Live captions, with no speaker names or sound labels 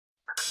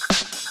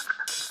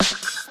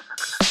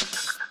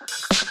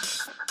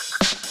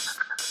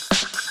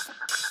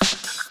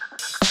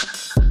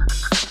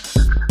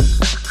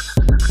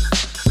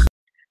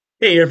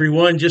Hey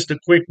everyone, just a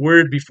quick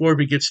word before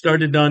we get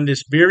started on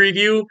this beer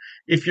review.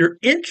 If you're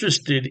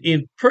interested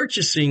in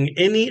purchasing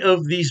any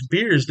of these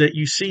beers that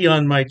you see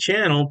on my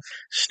channel,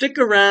 stick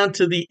around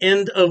to the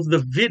end of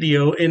the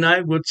video and I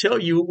will tell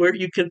you where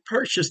you can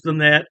purchase them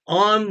at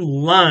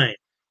online.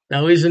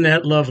 Now, isn't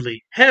that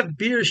lovely? Have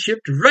beer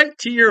shipped right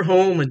to your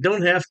home and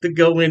don't have to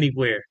go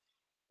anywhere.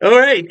 All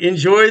right,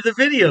 enjoy the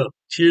video.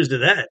 Cheers to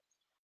that.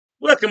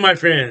 Welcome, my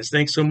friends.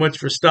 Thanks so much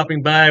for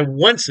stopping by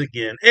once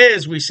again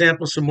as we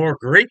sample some more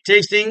great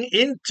tasting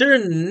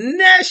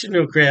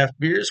international craft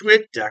beers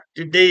with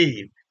Dr.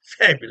 Dave.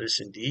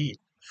 Fabulous indeed.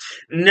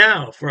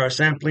 Now, for our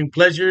sampling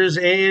pleasures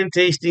and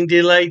tasting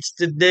delights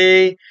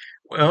today,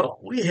 well,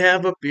 we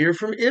have a beer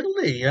from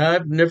Italy.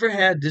 I've never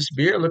had this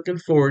beer. Looking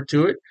forward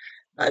to it.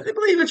 I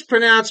believe it's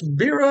pronounced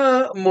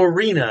Birra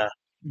Morena.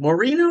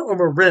 Morena or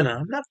Morena?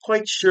 I'm not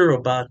quite sure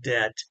about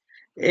that.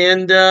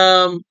 And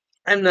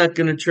I'm not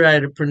going to try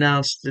to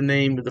pronounce the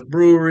name of the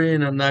brewery,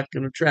 and I'm not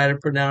going to try to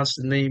pronounce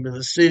the name of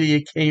the city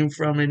it came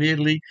from in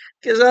Italy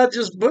because I'll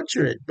just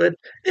butcher it. But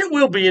it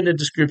will be in the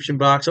description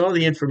box. All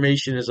the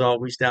information is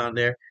always down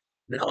there.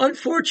 Now,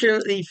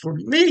 unfortunately for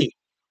me,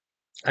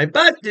 I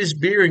bought this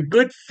beer in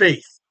good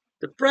faith.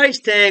 The price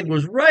tag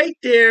was right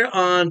there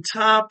on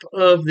top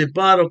of the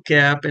bottle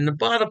cap, and the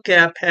bottle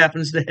cap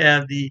happens to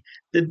have the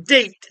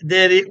date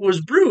that it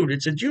was brewed.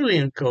 It's a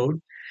Julian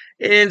code.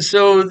 And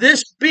so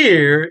this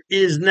beer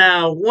is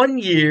now 1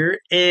 year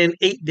and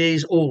 8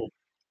 days old.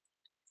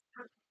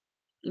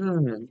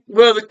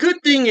 Well, the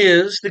good thing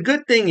is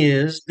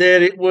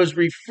that it was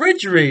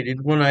refrigerated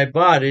when I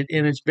bought it,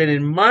 and it's been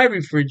in my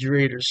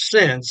refrigerator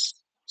since.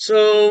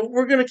 So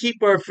we're gonna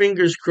keep our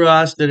fingers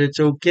crossed that it's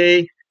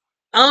okay.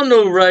 I'll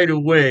know right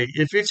away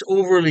if it's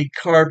overly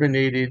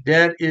carbonated.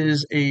 That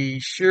is a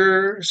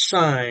sure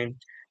sign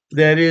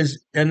that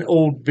is an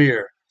old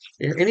beer.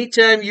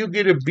 Anytime you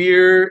get a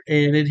beer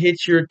and it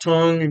hits your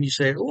tongue and you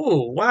say,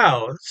 "Oh,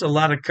 wow, that's a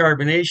lot of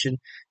carbonation,"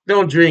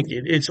 don't drink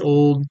it. It's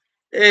old.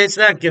 It's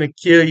not going to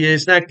kill you.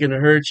 It's not going to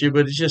hurt you,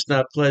 but it's just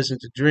not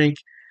pleasant to drink.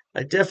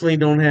 I definitely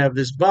don't have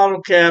this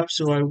bottle cap,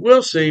 so I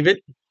will save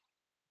it.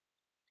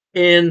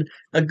 And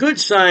a good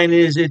sign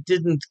is it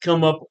didn't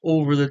come up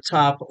over the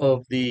top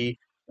of the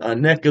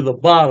neck of the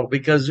bottle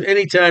because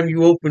anytime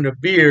you open a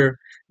beer,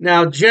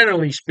 now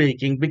generally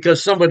speaking,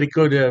 because somebody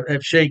could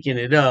have shaken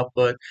it up,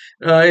 but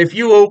if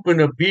you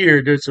open a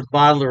beer that's a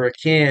bottle or a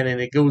can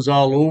and it goes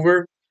all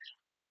over,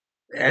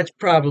 that's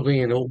probably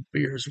an old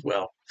beer as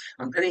well.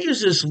 I'm going to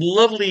use this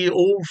lovely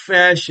old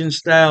fashioned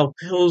style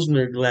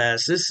Pilsner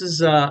glass. This is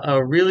a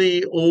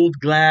really old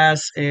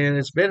glass and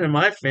it's been in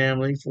my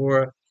family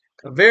for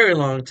a very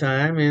long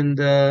time.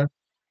 And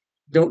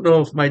don't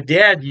know if my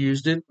dad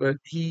used it, but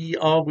he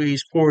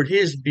always poured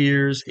his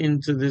beers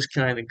into this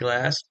kind of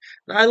glass.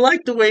 I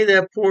like the way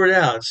that poured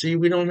out. See,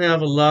 we don't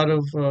have a lot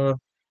of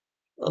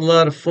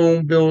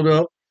foam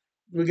buildup.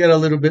 We got a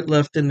little bit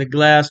left in the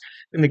glass.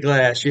 In the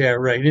glass, yeah,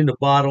 right. In the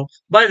bottle.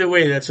 By the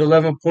way, that's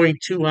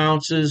 11.2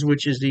 ounces,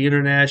 which is the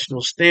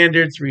international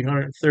standard,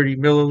 330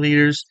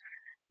 milliliters.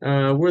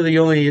 We're the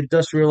only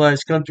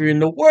industrialized country in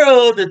the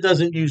world that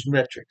doesn't use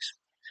metrics.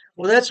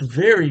 Well, that's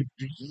very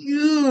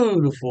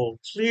beautiful,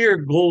 clear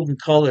golden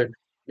colored.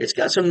 It's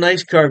got some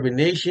nice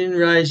carbonation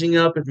rising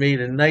up. It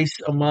made a nice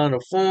amount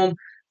of foam.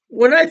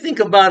 When I think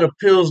about a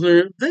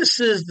Pilsner, this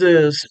is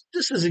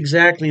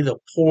exactly the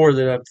pour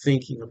that I'm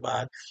thinking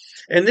about.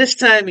 And this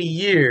time of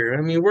year,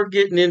 I mean, we're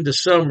getting into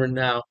summer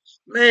now.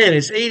 Man,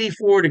 it's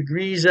 84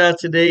 degrees out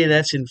today.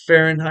 That's in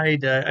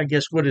Fahrenheit. I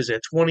guess what is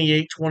that?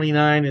 28,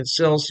 29 in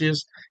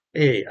Celsius.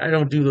 Hey, I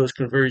don't do those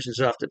conversions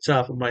off the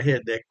top of my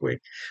head that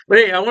quick. But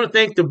hey, I want to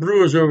thank the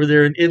brewers over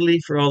there in Italy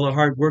for all the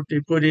hard work they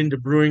put into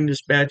brewing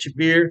this batch of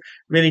beer.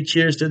 Many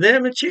cheers to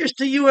them and cheers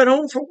to you at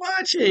home for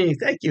watching.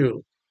 Thank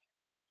you.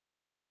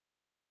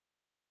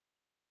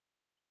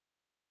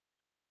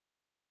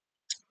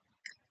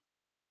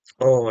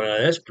 Oh,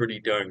 that's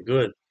pretty darn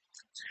good.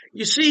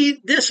 You see,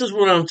 this is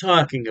what I'm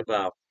talking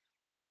about.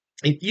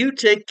 If you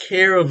take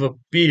care of a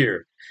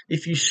beer,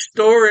 if you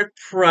store it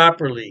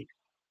properly,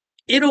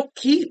 it'll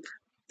keep.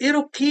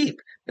 It'll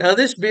keep. Now,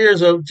 this beer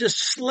is just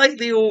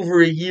slightly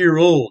over a year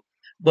old,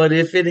 but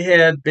if it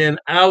had been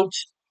out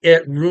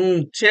at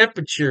room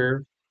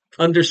temperature,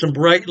 under some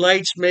bright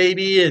lights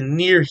maybe, and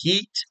near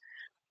heat,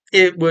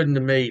 it wouldn't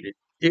have made it.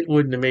 It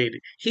wouldn't have made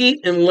it. Heat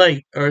and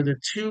light are the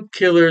two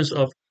killers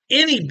of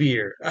any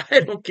beer.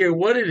 I don't care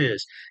what it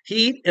is.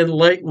 Heat and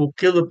light will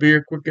kill a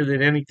beer quicker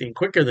than anything,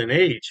 quicker than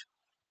age.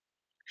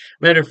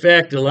 Matter of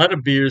fact, a lot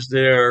of beers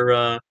that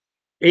are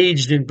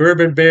aged in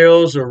bourbon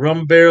barrels or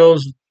rum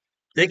barrels,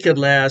 they could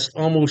last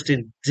almost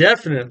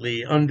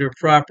indefinitely under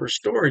proper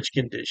storage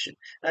condition.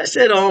 I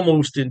said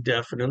almost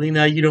indefinitely.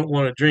 Now, you don't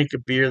want to drink a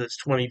beer that's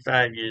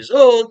 25 years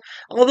old,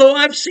 although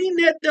I've seen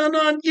that done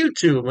on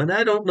YouTube, and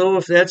I don't know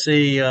if that's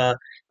a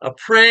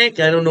prank.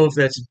 I don't know if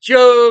that's a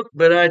joke,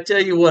 but I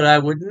tell you what, I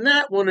would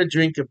not want to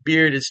drink a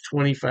beer that's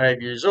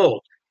 25 years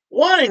old.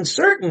 Wine,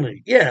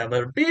 certainly, yeah,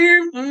 but a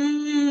beer,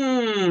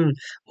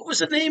 what was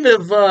the name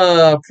of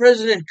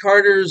President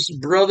Carter's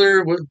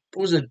brother?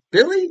 Was it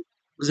Billy?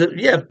 Was it?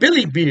 Yeah,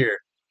 Billy Beer.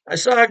 I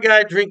saw a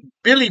guy drink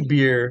Billy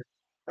Beer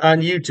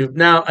on YouTube.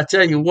 Now, I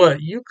tell you what,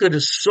 you could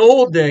have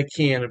sold that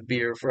can of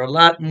beer for a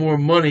lot more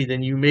money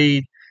than you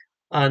made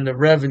on the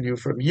revenue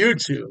from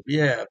YouTube.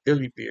 Yeah,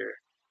 Billy Beer.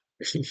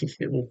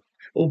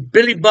 Oh,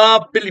 Billy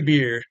Bob, Billy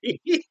Beer.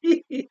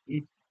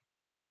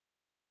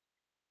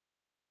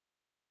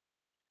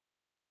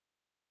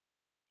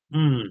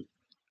 Hmm.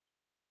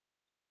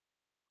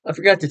 I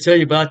forgot to tell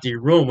you about the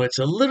aroma. It's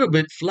a little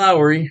bit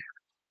flowery,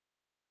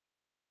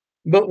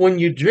 but when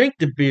you drink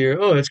the beer,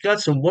 oh, it's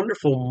got some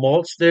wonderful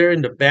malts there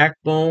in the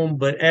backbone.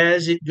 But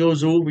as it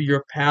goes over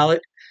your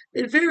palate,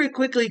 it very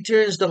quickly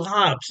turns to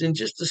hops and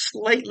just a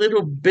slight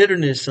little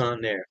bitterness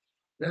on there.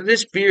 Now,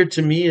 this beer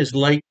to me is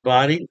light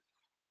bodied.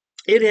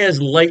 It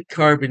has light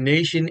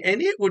carbonation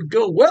and it would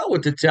go well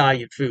with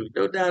Italian food,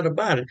 no doubt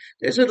about it.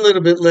 There's a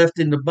little bit left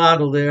in the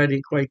bottle there. I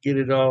didn't quite get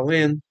it all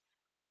in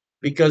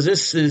because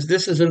this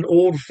is an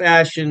old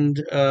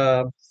fashioned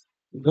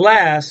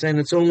glass and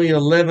it's only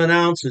 11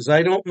 ounces.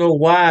 I don't know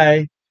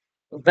why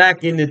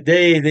back in the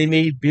day they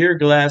made beer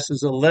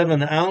glasses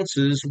 11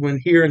 ounces when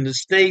here in the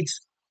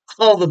States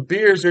all the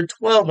beers are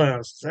 12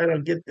 ounces. I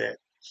don't get that.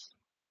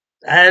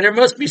 There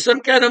must be some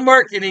kind of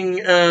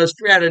marketing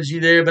strategy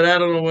there, but I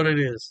don't know what it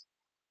is.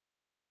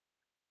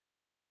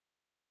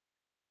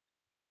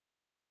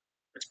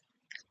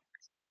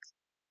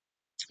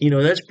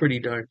 That's pretty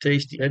darn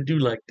tasty. I do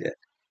like that.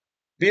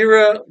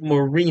 Birra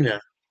Morena.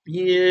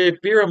 Yeah,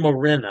 Birra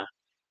Morena.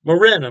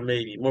 Morena,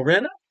 maybe.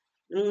 Morena?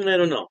 I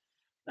don't know.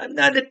 I'm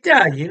not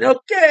Italian.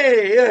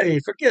 Okay, hey,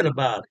 forget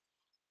about it.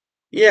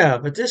 Yeah,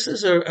 but this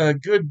is a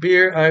good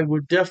beer. I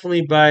would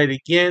definitely buy it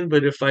again,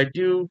 but if I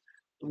do,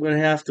 I'm going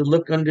to have to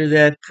look under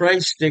that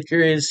price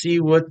sticker and see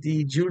what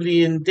the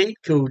Julian date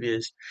code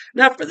is.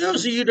 Now, for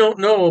those of you who don't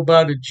know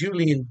about a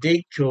Julian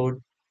date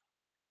code,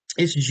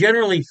 it's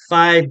generally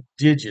 5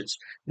 digits.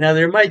 Now,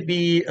 there might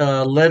be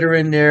a letter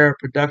in there, a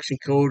production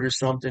code or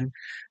something,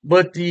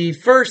 but the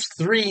first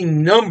three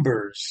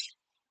numbers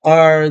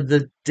are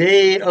the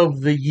day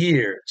of the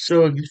year.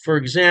 So, for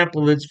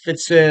example, if it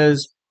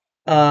says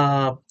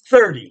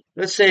 30,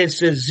 let's say it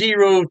says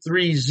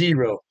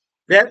 030,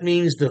 that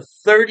means the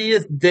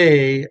 30th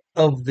day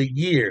of the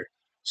year.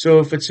 So,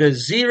 if it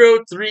says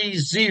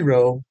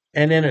 030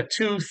 and then a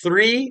 2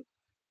 3,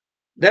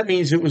 that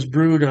means it was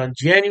brewed on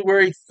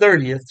January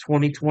 30th,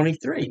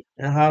 2023.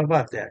 Now, how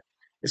about that?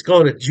 It's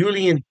called a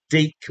Julian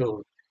date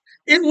code.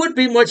 It would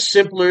be much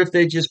simpler if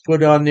they just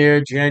put on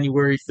there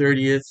January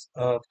 30th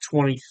of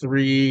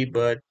 23,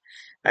 but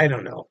I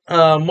don't know.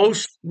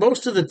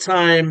 Most of the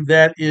time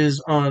that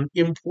is on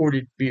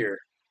imported beer.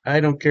 I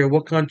don't care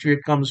what country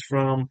it comes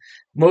from.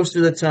 Most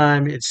of the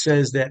time it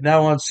says that.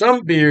 Now on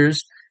some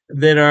beers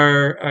that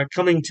are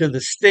coming to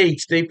the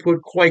States, they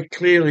put quite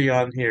clearly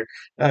on here,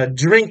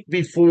 drink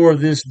before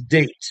this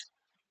date.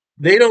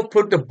 They don't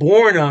put the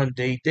born on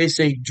date. They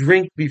say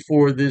drink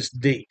before this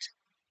date.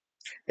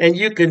 And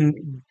you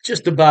can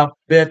just about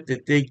bet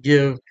that they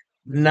give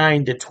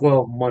 9 to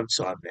 12 months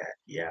on that.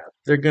 Yeah,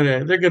 they're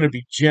gonna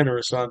be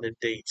generous on the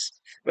dates.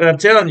 But I'm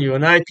telling you,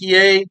 an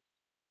IPA,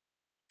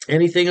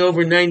 anything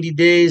over 90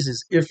 days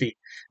is iffy.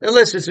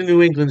 Unless it's a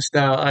New England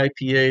style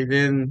IPA,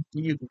 then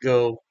you can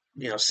go,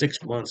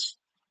 6 months.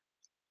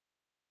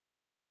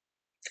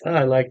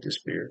 I like this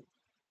beer.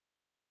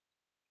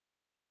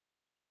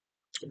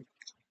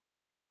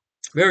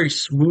 Very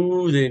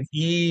smooth and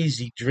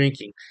easy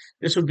drinking.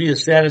 This would be a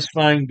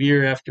satisfying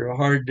beer after a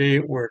hard day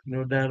at work,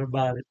 no doubt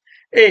about it.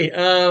 Hey,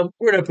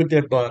 where'd I put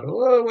that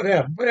bottle? Oh, what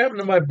happened? What happened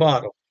to my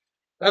bottle?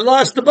 I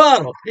lost the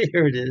bottle.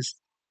 Here it is.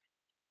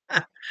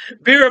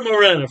 Birra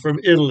Morena from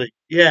Italy.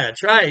 Yeah,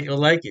 try it. You'll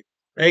like it.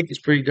 I think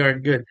it's pretty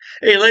darn good.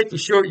 Hey, life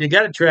is short. You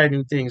got to try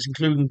new things,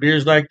 including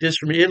beers like this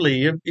from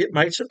Italy. It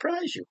might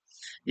surprise you.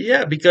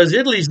 Yeah, because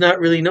Italy's not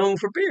really known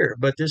for beer,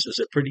 but this is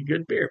a pretty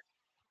good beer.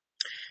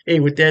 Hey,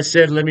 with that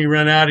said, let me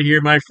run out of here,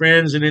 my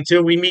friends. And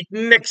until we meet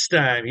next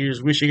time,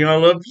 here's wishing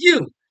all of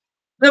you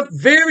the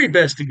very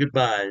best of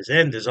goodbyes.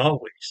 And as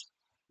always,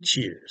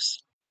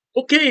 cheers.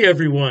 Okay,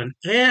 everyone.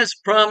 As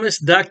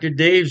promised, Dr.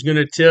 Dave's going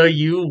to tell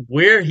you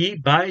where he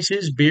buys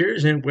his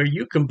beers and where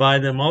you can buy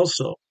them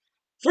also.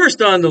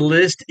 First on the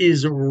list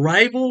is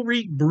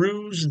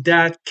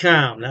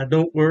rivalrybrews.com. Now,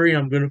 don't worry,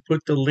 I'm going to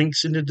put the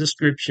links in the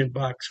description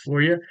box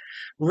for you.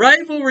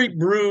 Rivalry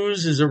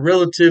Brews is a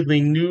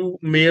relatively new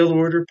mail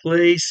order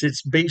place.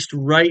 It's based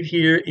right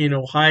here in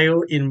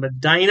Ohio, in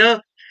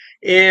Medina,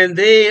 and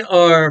they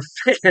are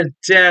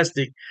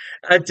fantastic.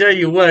 I tell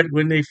you what,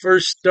 when they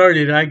first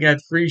started, I got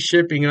free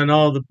shipping on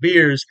all the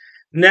beers.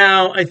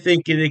 Now I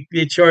think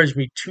they charge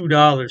me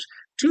 $2.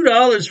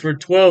 $2 for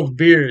 12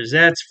 beers.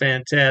 That's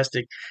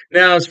fantastic.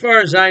 Now, as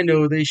far as I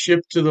know, they ship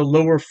to the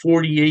lower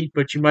 48,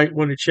 but you might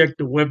want to check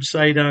the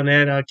website on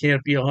that. I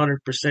can't be 100%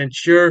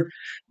 sure,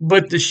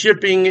 but the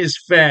shipping is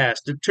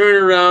fast. The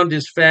turnaround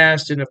is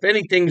fast, and if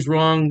anything's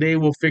wrong, they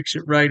will fix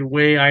it right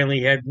away. I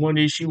only had one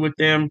issue with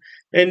them,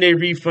 and they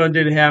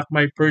refunded half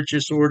my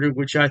purchase order,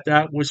 which I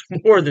thought was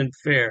more than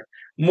fair.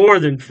 More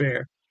than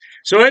fair.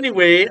 So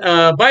anyway,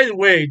 by the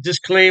way,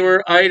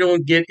 disclaimer, I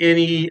don't get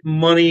any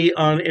money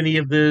on any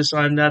of this.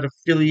 I'm not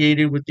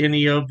affiliated with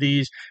any of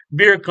these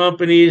beer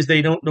companies.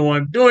 They don't know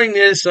I'm doing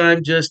this.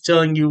 I'm just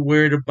telling you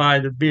where to buy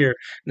the beer.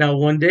 Now,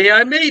 one day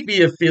I may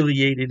be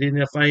affiliated, and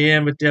if I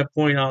am at that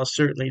point, I'll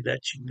certainly let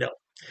you know.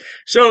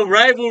 So,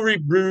 Rivalry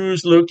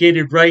Brews,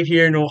 located right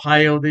here in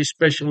Ohio, they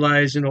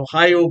specialize in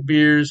Ohio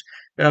beers,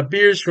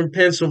 beers from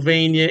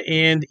Pennsylvania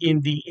and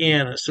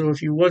Indiana. So,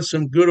 if you want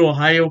some good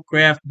Ohio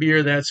craft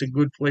beer, that's a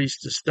good place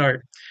to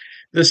start.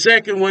 The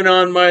second one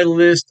on my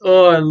list,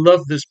 oh, I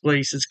love this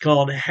place. It's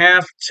called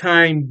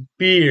Halftime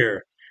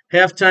Beer.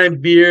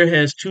 Halftime Beer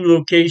has two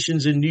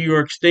locations in New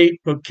York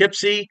State,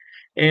 Poughkeepsie,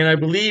 and I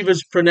believe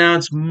it's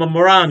pronounced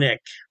Mamaroneck.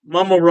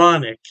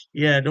 Mamaroneck.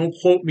 Yeah, don't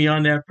quote me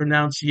on that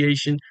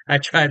pronunciation. I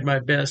tried my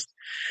best.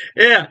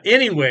 Yeah,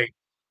 anyway,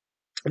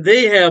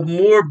 they have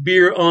more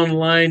beer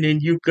online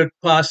than you could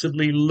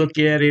possibly look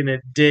at in a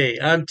day.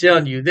 I'm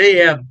telling you, they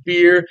have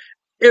beer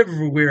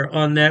everywhere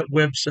on that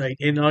website.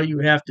 And all you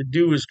have to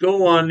do is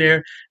go on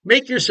there,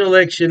 make your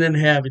selection, and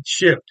have it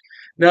shipped.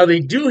 Now, they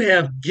do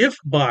have gift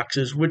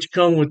boxes, which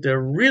come with a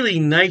really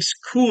nice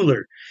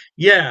cooler.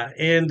 Yeah,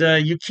 and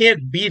you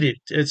can't beat it.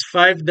 It's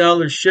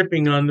 $5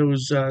 shipping on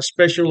those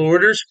special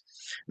orders.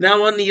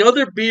 Now, on the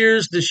other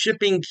beers, the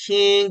shipping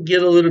can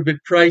get a little bit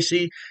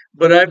pricey,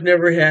 but I've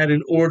never had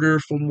an order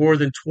for more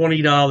than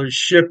 $20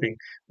 shipping,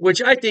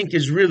 which I think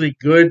is really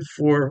good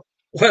for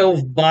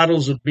 12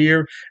 bottles of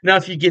beer. Now,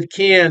 if you get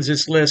cans,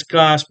 it's less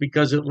cost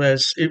because it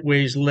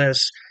weighs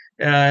less.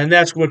 And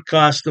that's what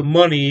costs the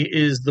money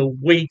is the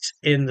weight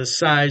and the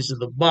size of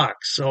the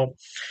box. So,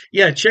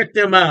 yeah, check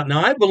them out.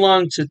 Now, I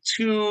belong to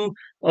two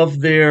of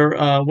their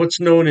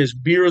what's known as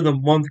Beer of the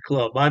Month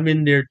Club. I'm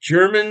in their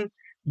German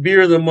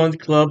Beer of the Month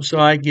Club, so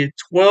I get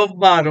 12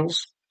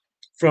 bottles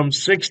from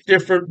six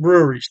different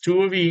breweries,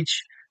 two of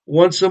each,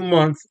 once a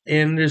month.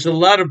 And there's a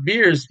lot of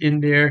beers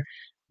in there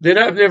that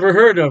I've never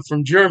heard of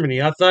from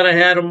Germany. I thought I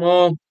had them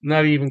all,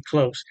 not even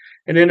close.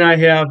 And then I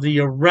have the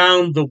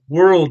Around the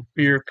World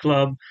Beer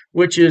Club,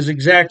 which is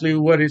exactly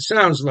what it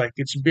sounds like.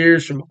 It's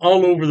beers from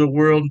all over the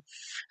world.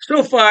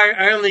 So far,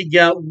 I only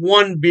got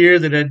one beer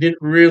that I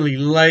didn't really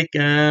like.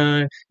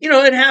 It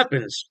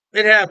happens.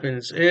 It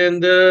happens.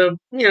 And,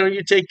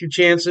 you take your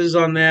chances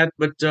on that.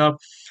 But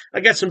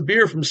I got some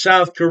beer from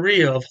South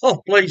Korea, of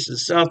all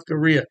places, South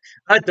Korea.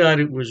 I thought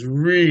it was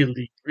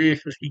really,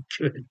 really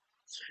good.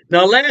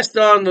 Now, last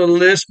on the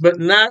list, but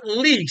not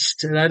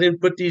least, and I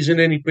didn't put these in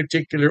any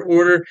particular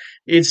order,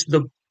 it's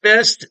the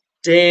Best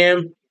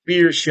Damn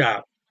Beer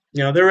Shop.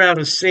 Now, they're out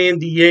of San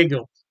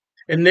Diego,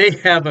 and they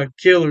have a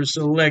killer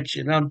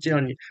selection. I'm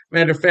telling you.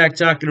 Matter of fact,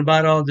 talking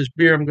about all this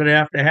beer, I'm going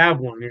to have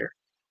one here.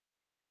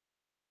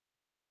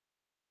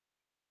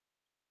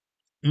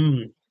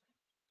 Mm,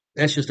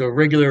 that's just a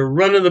regular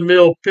run of the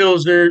mill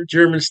Pilsner,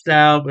 German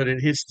style, but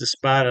it hits the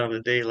spot on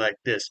a day like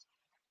this.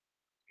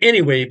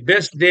 Anyway,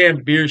 Best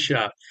Damn Beer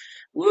Shop.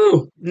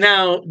 Woo!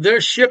 Now, their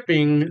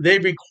shipping, they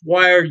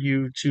require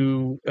you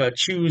to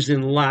choose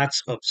in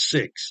lots of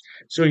six.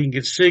 So you can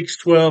get 6,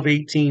 12,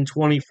 18,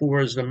 24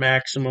 is the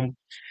maximum.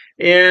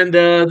 And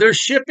their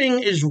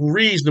shipping is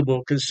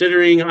reasonable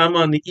considering I'm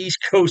on the East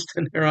Coast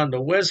and they're on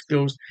the West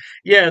Coast.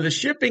 Yeah, the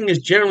shipping is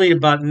generally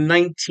about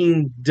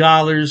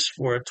 $19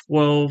 for a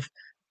 12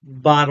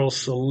 bottle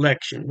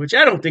selection, which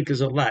I don't think is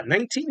a lot.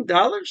 $19?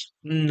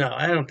 No,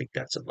 I don't think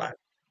that's a lot.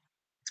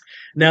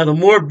 Now, the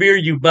more beer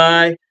you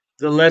buy,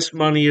 the less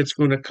money it's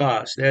going to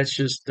cost. That's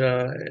just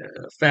a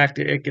fact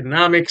of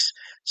economics.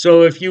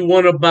 So if you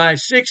want to buy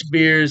six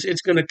beers,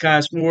 it's going to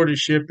cost more to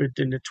ship it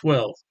than the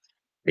 12.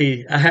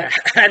 Hey,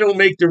 I don't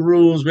make the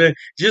rules, man.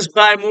 Just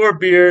buy more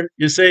beer.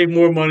 You save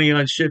more money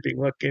on shipping.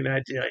 What can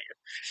I tell you?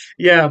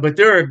 Yeah, but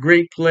they're a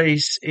great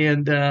place,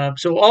 and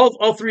so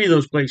all three of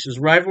those places,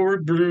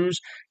 Rivalry Brews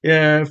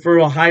for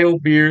Ohio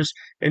beers,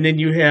 and then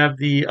you have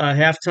the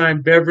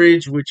Halftime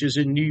Beverage, which is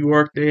in New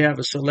York. They have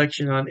a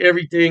selection on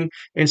everything,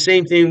 and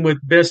same thing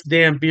with Best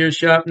Damn Beer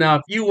Shop. Now,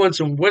 if you want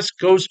some West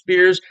Coast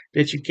beers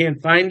that you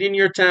can't find in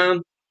your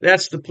town,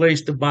 that's the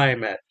place to buy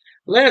them at.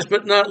 Last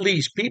but not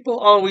least, people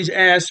always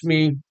ask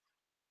me,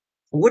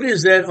 what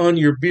is that on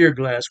your beer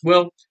glass?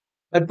 Well,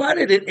 I bought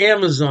it at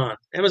Amazon,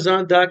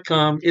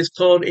 Amazon.com. It's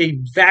called a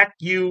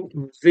vacuum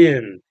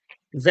vin.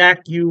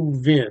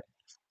 Vacuum vin.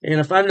 And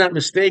if I'm not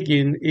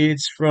mistaken,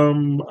 it's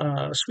from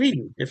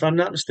Sweden, if I'm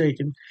not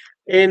mistaken.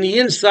 And the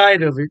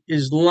inside of it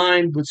is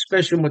lined with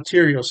special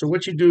material. So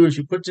what you do is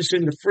you put this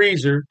in the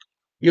freezer,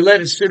 you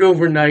let it sit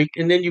overnight,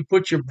 and then you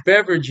put your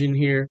beverage in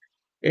here,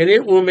 and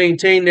it will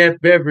maintain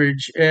that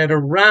beverage at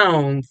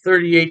around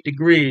 38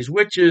 degrees,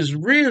 which is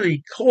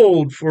really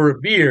cold for a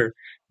beer.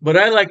 But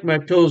I like my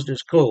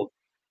Pilsners cold.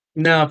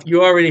 Now, if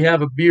you already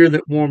have a beer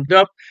that warmed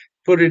up,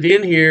 put it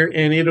in here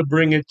and it'll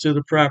bring it to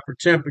the proper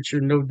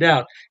temperature, no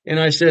doubt. And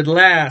I said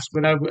last,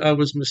 but I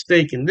was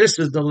mistaken. This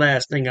is the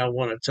last thing I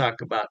want to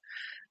talk about.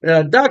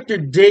 Dr.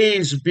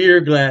 Dave's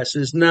beer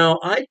glasses. Now,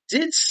 I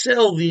did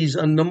sell these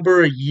a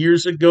number of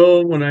years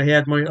ago when I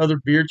had my other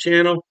beer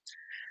channel.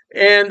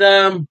 And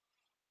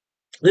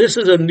This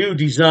is a new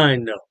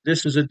design, though.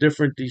 This is a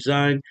different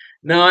design.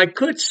 Now, I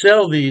could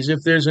sell these if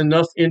there's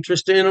enough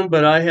interest in them,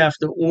 but I have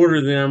to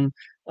order them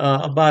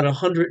about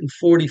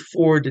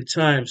 144 at a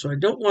time. So I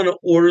don't want to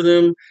order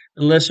them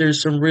unless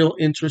there's some real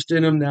interest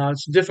in them. Now,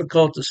 it's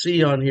difficult to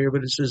see on here,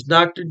 but it says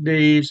Dr.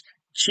 Dave's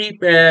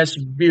cheap ass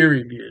beer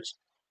reviews.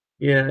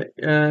 Yeah,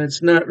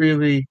 it's not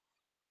really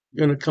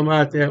going to come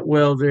out that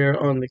well there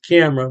on the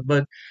camera.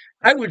 But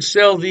I would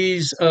sell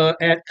these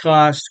at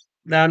cost.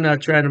 Now I'm not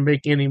trying to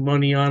make any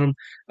money on them.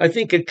 I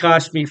think it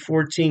cost me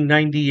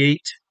 14.98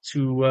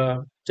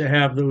 to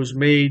have those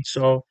made,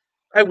 so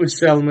I would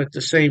sell them at the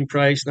same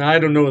price. Now I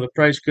don't know, the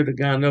price could have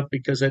gone up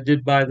because I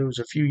did buy those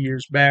a few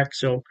years back.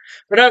 So,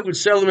 but I would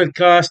sell them at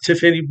cost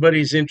if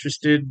anybody's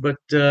interested. But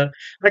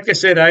like I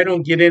said, I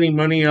don't get any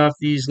money off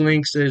these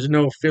links. There's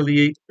no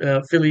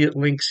affiliate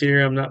links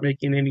here. I'm not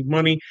making any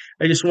money.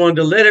 I just wanted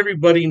to let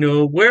everybody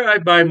know where I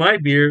buy my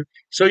beer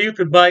so you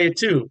could buy it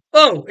too.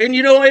 Oh, and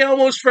you know, I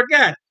almost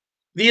forgot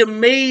the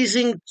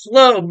Amazing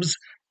Clubs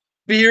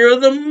Beer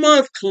of the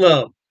Month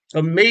Club.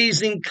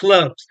 Amazing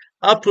Clubs.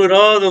 I'll put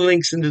all the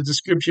links in the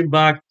description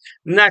box.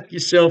 Knock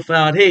yourself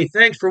out. Hey,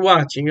 thanks for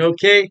watching,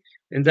 okay?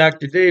 And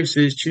Dr. Dave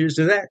says cheers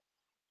to that.